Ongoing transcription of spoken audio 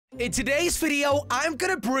In today's video, I'm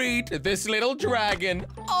gonna breed this little dragon.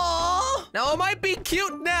 Aww. Now, it might be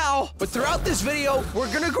cute now, but throughout this video,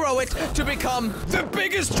 we're gonna grow it to become the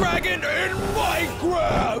biggest dragon in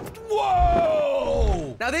Minecraft.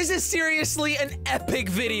 Whoa! Now, this is seriously an epic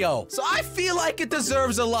video, so I feel like it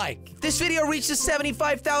deserves a like. If this video reaches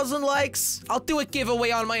 75,000 likes, I'll do a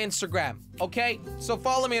giveaway on my Instagram. Okay, so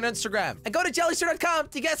follow me on Instagram and go to jellystore.com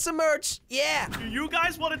to get some merch. Yeah. Do you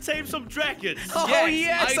guys want to tame some dragons? Oh,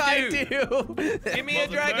 yes, I do. Give me a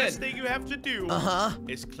dragon. The first thing you have to do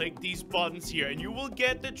is click these buttons here, and you will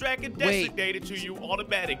get the dragon Wait. designated to you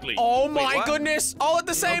automatically. Oh my what? goodness! All at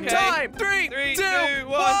the same Okay. time. Three, two, 2, 1,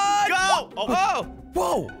 one. Go! Oh!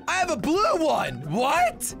 Whoa! I have a blue one.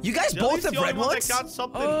 What? You guys both Jelly's have the only red one ones? that got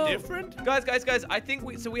something Oh. different? Guys, I think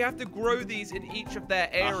we have to grow these in each of their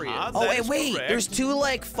areas. Oh, That and is wait, correct. there's two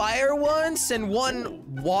like fire ones and one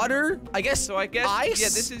water. I guess. So I guess, ice. yeah,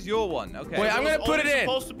 this is your one. Okay. Wait, I'm There's gonna put it only in.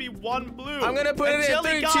 supposed to be one blue. I'm gonna put And it in. Jelly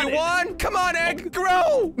 3, got 2, it. 1. Come on, egg,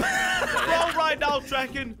 grow. Grow right now,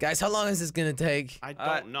 dragon. Guys, how long is this gonna take? I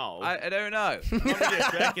don't know. I don't know. I'm gonna be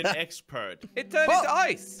a dragon expert. It turned Oh. into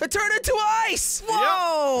ice. It turned into ice.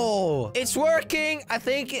 Whoa! It's working. I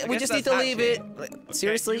think we guess just need that's to leave it. Okay,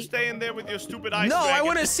 Seriously? you stay in there with your stupid ice No, I dragon.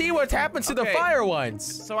 want to see what happens to the Okay. fire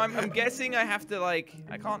ones. So I'm guessing I have to like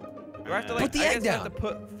I can't. Do I have to like Put the I egg guess I have down. to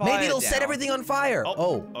put fire Maybe it'll set down. everything on fire.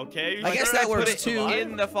 Oh. Okay. I guess sure? that Put works it too.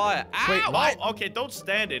 in the fire. Wait, Ow! what? Oh, okay, don't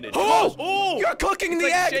stand in it. Oh! Oh! You're cooking the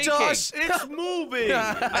like egg, shaking. Josh. It's moving.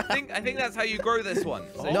 I think that's how you grow this one.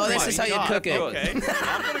 So No, this my is how you God. cook it. Okay,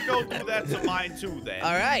 I'm gonna go do that to mine too then.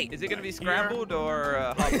 All right. Is it gonna be scrambled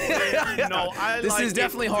or hard-boiled? No, I This like is it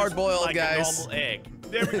definitely just hard-boiled, like guys. A normal egg.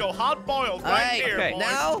 There we go, hard boiled All right right. there. Okay. boys.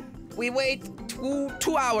 Now we wait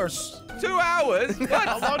two hours. 2 hours?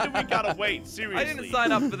 How What? long do we gotta wait? Seriously. I didn't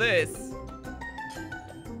sign up for this.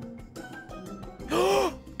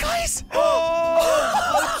 Guys.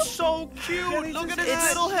 Oh, it's so cute. Look at his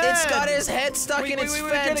little head. It's got his head stuck in its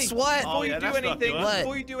fence. Jenny. What? Oh, Before yeah, you do that's not anything, good. What?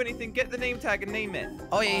 before you do anything, get the name tag and name it.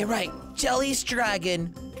 Oh yeah, you're right. Jelly's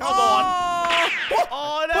dragon. Come on.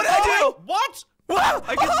 Oh, that's What did I do? What?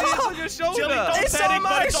 I can see it's on your shoulder. Jelly, don't It's panic, on but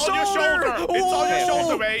my it's on your shoulder. shoulder. It's on your Whoa.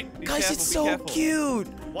 shoulder, mate. Be Guys, careful, it's be so careful. cute.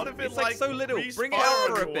 What if It's it like so little. freeze Bring it fire out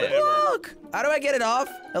for a or bit. whatever? Look. How do I get it off?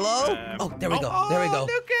 Hello? Oh, there we go. oh, There we go. Look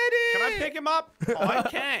at it. Can I pick him up? Oh, I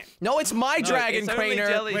can't. No, it's my No, dragon, it's only Crainer.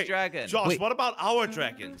 Jelly's Wait, dragon. Josh, Wait. what about our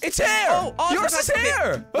dragons? It's hair. Oh, Yours is okay.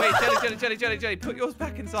 hair. Wait, Jelly, put yours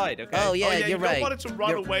back inside, okay? Oh yeah, oh, yeah, you're you right. don't want it to run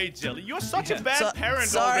You're- away, Jelly. You're such Yeah. a bad parent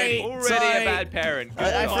sorry. already. Already Sorry. a bad parent.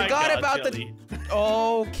 I Oh my forgot God, about Jelly.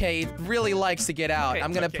 Okay, it really likes to get out. Okay,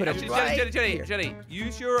 I'm gonna okay, put it actually, right here. Jelly,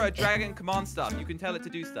 use your dragon command stuff. You can tell it to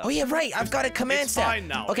do stuff. Oh yeah, right. I've got a command It's staff. fine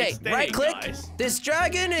now. Okay, It's staying, right click. guys. This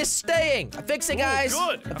dragon is staying. I fixed it, guys.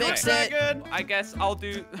 Good. I Okay. fixed it. Dragon. I guess I'll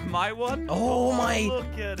do my one. Oh my!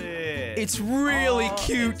 Look at it. It's really Oh,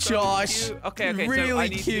 cute, it's so Josh. cute. Okay, so I really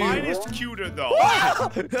need to- cute. Mine is cuter though.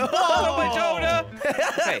 Oh, my shoulder.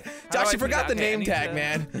 Okay, how do I Josh, you do forgot that? the Okay, I name need tag, to-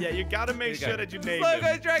 man. Yeah, you gotta make Here you sure go. that you name Slow it.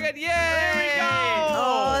 Goes Dragon, yay! There we go.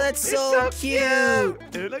 Oh, that's so cute.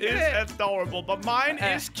 It Look is at it. adorable, but mine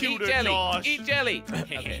is cuter, Eat jelly. Josh. Eat jelly.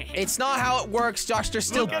 Okay. It's not how it works, Josh. They're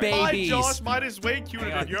still Look at babies. mine, Josh. Mine is way cuter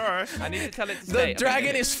Hang on. than yours. I need to tell it to The stay.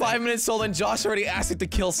 dragon is 5 minutes old, and Josh already asked it to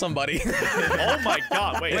kill somebody. Oh my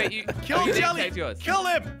God! Wait, Wait, you kill you didn't Jelly. take yours. Kill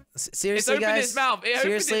him. Seriously, opened guys. its mouth. It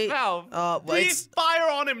opened its Seriously. mouth. Well, Breathe fire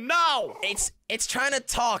on him now. it's trying to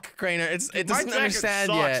talk, Crainer. It My doesn't dragon understand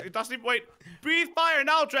sucks. yet. It doesn't even wait. Breathe fire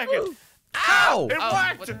now, dragon. Ow! It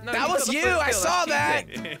worked. No, That you was got the you, foot I kill, saw that's that.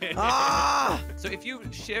 cheating. Ah! So if you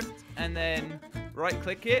shift and then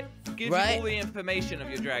right-click it, gives Right. you all the information of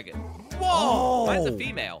your dragon. Whoa! Mine's a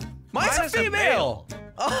female. Mine's Mine a is a female.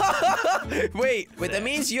 wait, that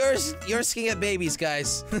means yours can get babies,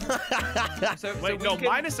 guys. So Wait, we no, can-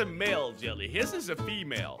 mine is a male, Jelly. His is a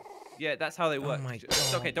female. Yeah, that's how they work. Oh my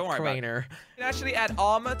It's okay, don't worry Crainer. about it. We can actually add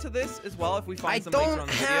armor to this as well if we find I some later don't on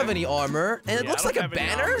the have video. any armor, and it Yeah, looks I like don't a have any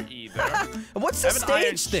banner. armor either. And what's the I have an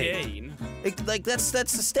iron stage thing? chain. Like that's the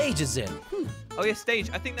stage is in. Oh yeah, stage.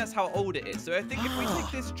 I think that's how old it is. So I think if we take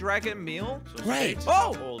this dragon meal, So Right. stage is Oh,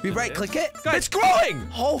 how old we it right is. click it. Guys. It's growing.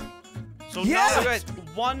 Oh, So Yeah. now it's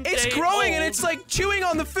 1 day it's growing and old. it's like chewing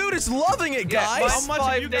on the food. It's loving it, yeah, guys. mine's How much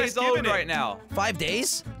have you 5 guys days old given it? right now. 5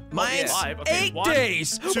 days. Mine's five. Okay, 8 1,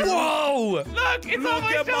 days. 2. Whoa! Look, it's on Look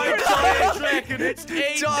my at my shoulder. giant dragon. It's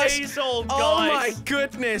 8 Josh, days old, guys. Oh my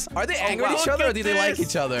goodness! Are they angry wow. with each Look other, or at do they like this.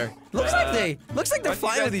 each other? Looks like they're Why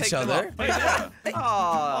fine don't you with guys each take them other. up? Yeah.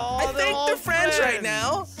 Aw. I Oh, they're think all they're friends right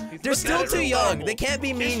now. They're Look still at it, too they're young. adorable. They can't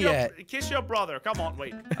be mean yet. Kiss your brother. Come on,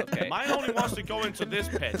 wait. Okay. Mine only wants to go into this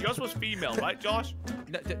pen. Yours was female, right, Josh?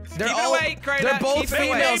 No, keep it They're away, Crainer. They're both Keep it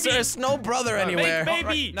away. females. There's no brother anywhere. Baby.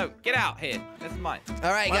 Right, no, get out here. That's mine.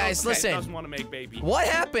 All right, guys, Okay, listen. doesn't want to make baby. What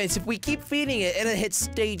happens if we keep feeding it and it hits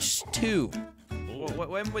stage 2?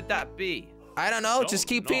 When would that be? I don't know. No, just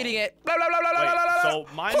keep no. feeding it. Blah, blah, blah, blah, Wait, blah, blah, blah.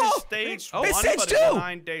 so mine Oh, is stage oh, 1, it's stage but 2. it's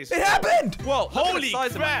 9 days. It happened. Whoa, look at the Holy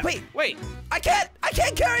size of crap. mine. Wait. I can't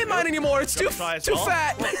carry mine anymore. It's too try as too well?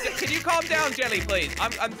 fat. Can you calm down, Jelly, please?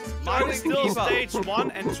 I'm Mine struggling is to still keep up. stage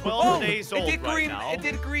 1 and 12 days old It did right green. now. It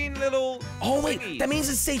did green little. Oh wait, thingies. that means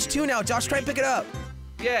it's stage 2 now. Josh, try and pick it up.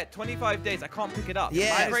 Yeah, 25 days. I can't pick it up.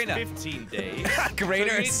 Yeah. Mine is Crainer. 15 days. Crainer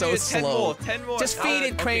you is need so to do slow. 10 more. Just feed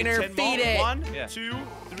it, Okay, Crainer. 10 Feed more. it. 1, Yeah. 2,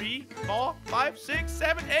 3, 4, 5, 6,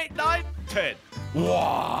 7, 8, 9, 10.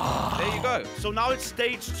 Wow. There you go. So now it's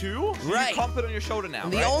stage 2? Right. You can't put it on your shoulder now.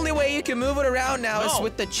 The right? only way you can move it around now is No.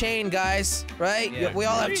 with the chain, guys. Right? Yeah. We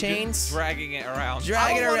all have Really? chains. dragging it around.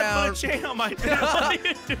 Drag it I don't around. want to put a chain on my tail. What are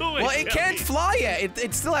you doing? Well, it can't Jelly? fly yet.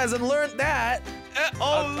 It still hasn't learned that. Oh,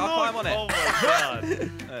 I'll look. climb on it. Oh, my God.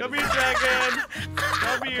 Come here, dragon.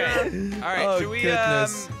 Come here. Okay. All right. Oh, should we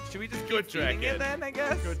goodness. should we just Good keep feeding dragon. it then? I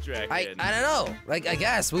guess. Good dragon. I don't know. Like, I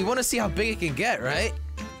guess. We want to see how big it can get, right?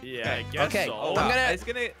 Yeah, I guess Okay. so. Oh, I'm wow. gonna- It's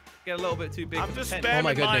gonna get a little bit too big. I'm for just 10. spamming Oh my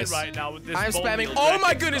mine goodness. right now with this I'm bone spamming. meal Oh my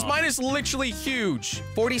dragon goodness, stuff. mine is literally huge.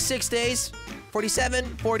 46 days,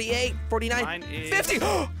 47, 48, 49, Mine is- 50.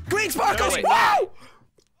 Green sparkles! wait. Wow!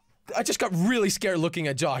 I just got really scared looking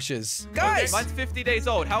at Josh's. Guys, Mine's 50 days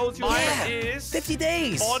old. How old's yours? Mine Yeah. is 50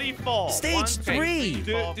 days. 44. Stage 1, 3.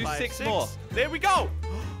 Do- 4, do 5, 6 6. more. There we go.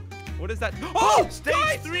 What is that? Oh, Stage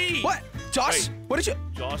guys! 3. What? Josh, Wait. what did you...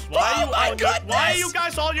 Josh, Oh why are you my on your, why are goodness! you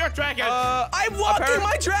guys on your dragon? I'm walking apparent-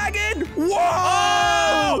 my dragon!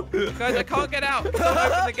 Whoa! Guys, I can't get out. Don't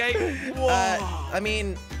open the gate. I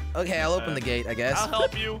mean, okay, I'll open the gate, I guess. I'll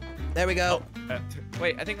help you. There we go.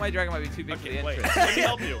 Wait, I think my dragon might be too big for the Okay, wait. entrance. Let me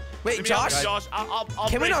help you. Wait, Let me help Josh? you, Josh, I'll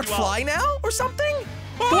Can we break not you out. fly now or something?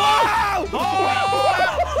 Oh! Wow!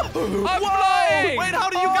 I'm Whoa! flying! Wait, how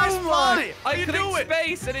do you guys Oh my- fly? How I do you do clicked it?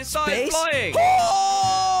 space and it started Space? flying.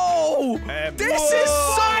 Oh! This is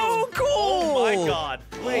so cool! Oh my God.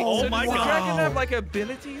 Wait, oh so my does the God. dragon have like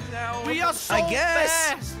abilities now? We are so I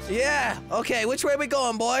guess. fast. Yeah. Okay, which way are we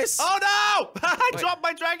going, boys? Oh no! I Wait. dropped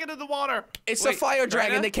my dragon in the water. It's wait, a fire dragon.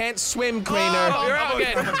 Crainer? They can't swim, Oh, Crainer. you're out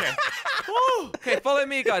okay, again. okay. Okay, follow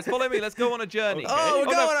me, guys. Follow me. Let's go on a journey. Oh, we're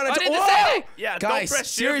no, going on a I did the Whoa! same. Yeah, Guys, don't press shift,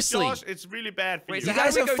 seriously. Josh. It's really bad for Wait, you. You so how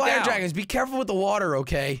guys do we have go fire down? dragons. Be careful with the water,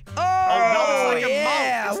 okay? Oh, no, it's like a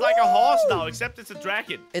yeah. mount. It's like a horse Woo! now, except it's a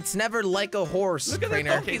dragon. It's never like a horse, Look at the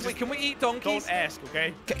Crainer. donkeys. Wait, can we eat donkeys? Don't ask,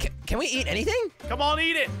 okay? Can we eat anything? Come on,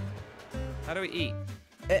 eat it. How do we eat?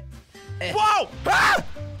 Whoa! Ah!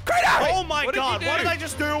 Crainer! Oh my What did you God! do? What did I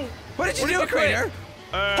just do? What did you What do, did you Crainer?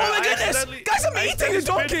 Oh my I goodness! accidentally- Guys, I'm I eating accidentally a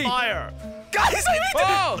spit donkey! Fire. Guys, I'm eating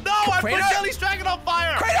Oh! No, I Crainer? put Jelly's dragon on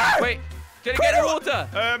fire. Crainer! Wait, Jenny, Crainer, get the water.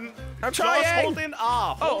 I'm Josh, trying. hold in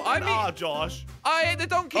R. Hold I in mean- R, Josh. I ate the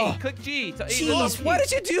donkey. Oh. Click G to eat the Jeez, donkey. why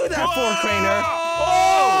did you do that Whoa! for, Crainer?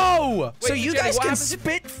 Oh! Oh! So Wait, you Jenny, guys what can happens if-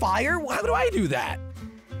 spit fire? How do I do that?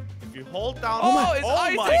 If you hold down. Oh, it's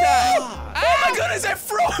ice my attack. God. Oh my goodness, I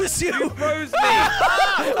froze you! Froze me.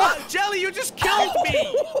 Jelly, you just killed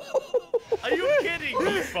me. Are you kidding me,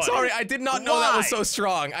 buddy? Sorry, I did not know that was Why? so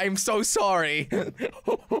strong. I'm so sorry.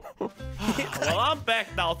 Well, I'm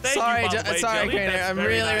back now. Thank Sorry, you, by the way, sorry, Jelly. Crainer. That's I'm very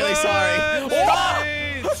really, nice. really sorry. Stop!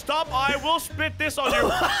 Stop! I will spit this on you.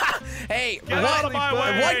 Hey, Get out of my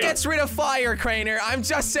way. what gets rid of fire, Crainer? I'm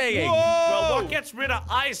just saying. Well, what gets rid of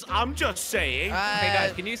ice? I'm just saying. Hey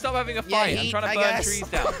guys, can you stop having a fight? I'm heat, trying to I burn guess. trees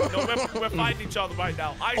down. No, we're fighting each other right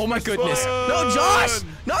now. Ice Oh my is goodness. fun. No, Josh!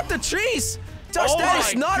 Not the trees! Josh, Oh that my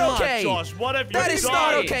is not God, okay! Josh, what have you That is done?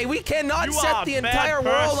 not okay! We cannot You set are the a bad entire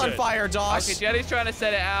world on person. fire, Josh! Okay, Jelly's trying to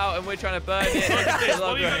set it out, and we're trying to burn it. Look at There's this. a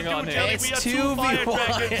lot What are you going gonna on do, here. Jelly? It's We are two fire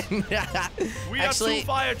 2v1. We Actually, have two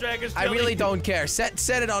fire dragons. I Jelly. really don't care. Set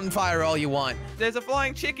it on fire all you want. There's a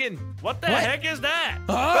flying chicken. What the What? heck is that?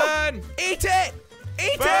 Huh? Burn! Eat it!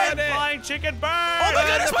 Eat Burn, it! flying chicken, burn! Oh my Burn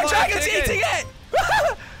goodness, the my flying dragon's chicken. eating it!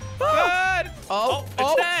 Burn! Oh,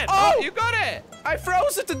 it's dead. Oh, you got it! I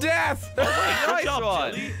froze it to death! Nice job,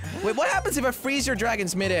 one. Jelly. Wait, what happens if I freeze your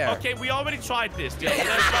dragons midair? Okay, we already tried this, Jelly.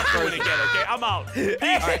 Let's not do it again, okay? I'm out. Peace. All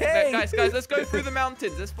right, Hey. guys, let's go through the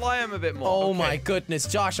mountains. Let's fly them a bit more. Oh Okay. my goodness,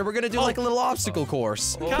 Josh, we're gonna do like a little obstacle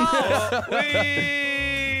course. Cows.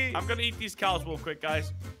 Whee! I'm gonna eat these cows real quick,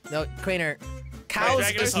 guys. No, Crainer. Cows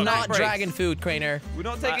dragon is is on not snack breaks. dragon food, Crainer. We're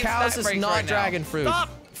not taking Cows snack is breaks not right now. dragon fruit. Stop.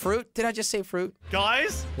 Fruit? Did I just say fruit?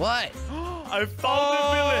 Guys, What? I found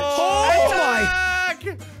the village. Oh my!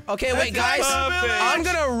 Attack! Okay, wait, guys. Perfect. I'm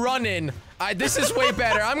gonna run in. This is way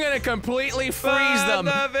better. I'm gonna completely freeze them. Burn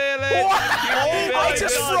the village! What? Oh I my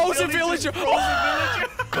just God, froze a Jelly villager. just froze a villager.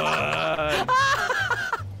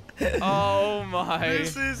 Oh my.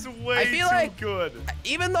 This is way I feel too like- good.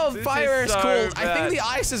 Even though This fire is is so cool, I bad. think the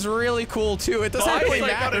ice is really cool too. It doesn't Why really is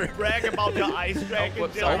like matter. gotta brag about your ice dragon?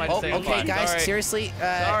 whoops, Dylan? sorry, I Oh, Say okay, fine. guys, Sorry. seriously.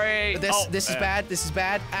 Sorry. This is bad. This is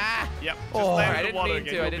bad. Ah. Yep. Just Oh. land I in the didn't water mean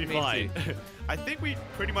again. to, I You'll didn't be mean fine. I think we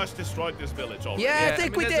pretty much destroyed this village already. Yeah, I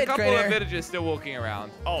think we there's did, a couple Granair. of villagers still walking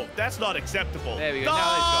around. Oh, that's not acceptable. There we go. Now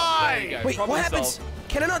they've got. There you go. Wait, Problem what happens? solved.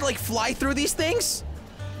 Can I not like fly through these things?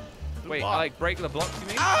 Wait, What? like break the blocks, you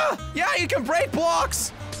mean? Ah! Yeah, you can break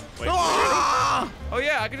blocks. Wait, Ah! Oh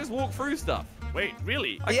yeah, I can just walk through stuff. wait,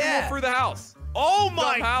 really? I can Yeah. walk through the house. Oh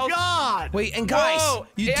my Somehow- god! Wait, and guys, Whoa,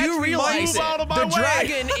 you it do actually realize moves out of my the way.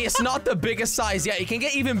 dragon is not the biggest size yet. It can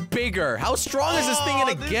get even bigger. How strong is this thing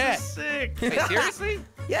gonna this get? Is sick. Wait, seriously?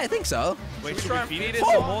 Yeah, I think so. Wait, Should we should try we and feed feed it? it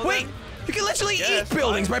some Oh, more wait! then? You can literally Yes, eat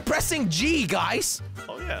buildings fine. by pressing G, guys.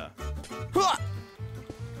 Oh yeah. Huh.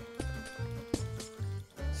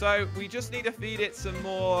 So we just need to feed it some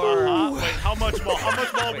more. Wait, how much more? How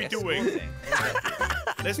much more are we Wait, doing? exporting.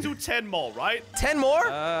 Let's do 10 more, right? 10 more?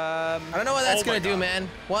 I Um, don't know what that's Oh my gonna do, God. man.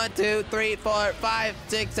 1, 2, 3, 4, 5,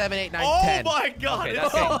 6, 7, 8, 9, Oh 10. my god, okay, it's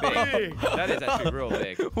that's so getting big. big. That is actually real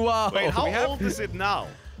big. Whoa. Wait, how we have- old is it now?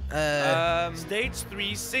 Uh, Stage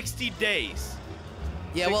 3, 60 days.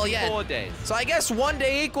 yeah, well, yeah. 64 days. So I guess 1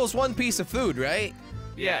 day equals 1 piece of food, right?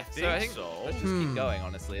 Yeah, I so I think think so. let's just keep going,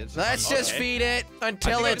 honestly. Let's just Okay. feed it I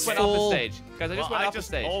until think I it's just went up a full. stage. Guys, I just went up a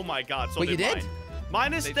stage. Oh my god, so Wait, you did? mine.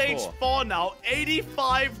 Mine is Stage stage 4. 4 now,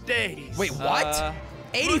 85 days. Wait, what? Uh,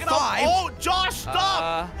 Look at how- 85? Oh, Josh,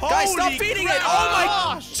 stop! Guys, stop Holy feeding crap, it! Oh my...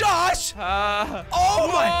 Josh! Josh! Uh, Oh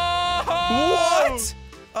my... Whoa! What?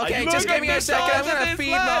 Okay, you just gonna give me a get second. I'm Josh gonna in feed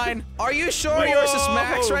this land? mine. Are you sure Wait, yours is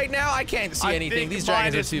max whoa. right now? I can't see I anything. think These mine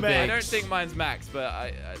dragons are is too max. I big. don't think mine's max, but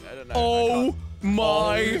I don't know. I Oh can't-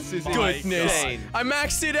 my this is goodness. insane. I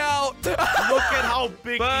maxed it out. Look at how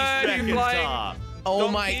big Birdie these dragons flying. are. Oh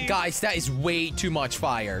my, Donkey. guys, that is way too much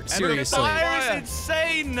fire. look at Seriously. fire. Fire is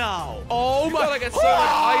insane now. Oh You my... got like so much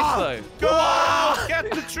ice though. Go on,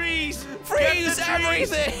 get the trees. Freeze get the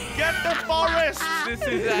trees. everything. Get the forest. This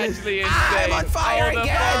is actually insane. I'm on fire the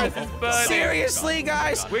again. forest is burning. Seriously,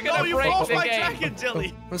 guys. We're No, gonna you break broke the my game. dragon,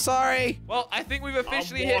 Dilly. I'm sorry. Well, I think we've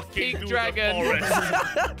officially I'm hit walking peak through dragon. The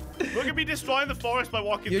forest. Look at me destroying the forest by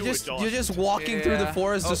walking You're through just it, Josh. you're just walking through the Yeah.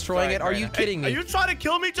 forest, Oh, destroying sorry, it. Are you Granair. kidding Are me? you trying to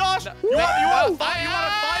kill me, Josh? No. You want No. to fight? You want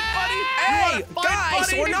to fight, buddy? You Hey, wanna fight, guys,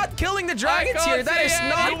 buddy? we're not killing the I dragons can't here. That see is it.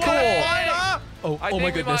 not You cool. wanna Fight, huh? Oh, I oh think my we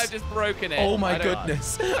might goodness. have just broken it. Oh my I don't-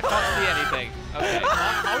 goodness. I can't see anything. Okay.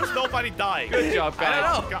 How is nobody dying? Good job, I guys.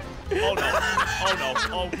 don't know. God. Oh no. Oh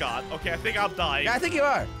no. Oh god. Okay, I think I'm dying. Yeah, I think you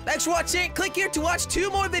are. Thanks for watching. Click here to watch 2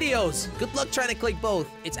 more videos. Good luck trying to click both.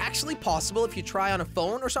 It's actually possible if you try on a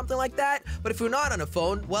phone or something like that. But if you're not on a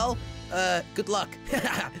phone, well, good luck.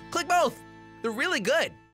 Click both. They're really good.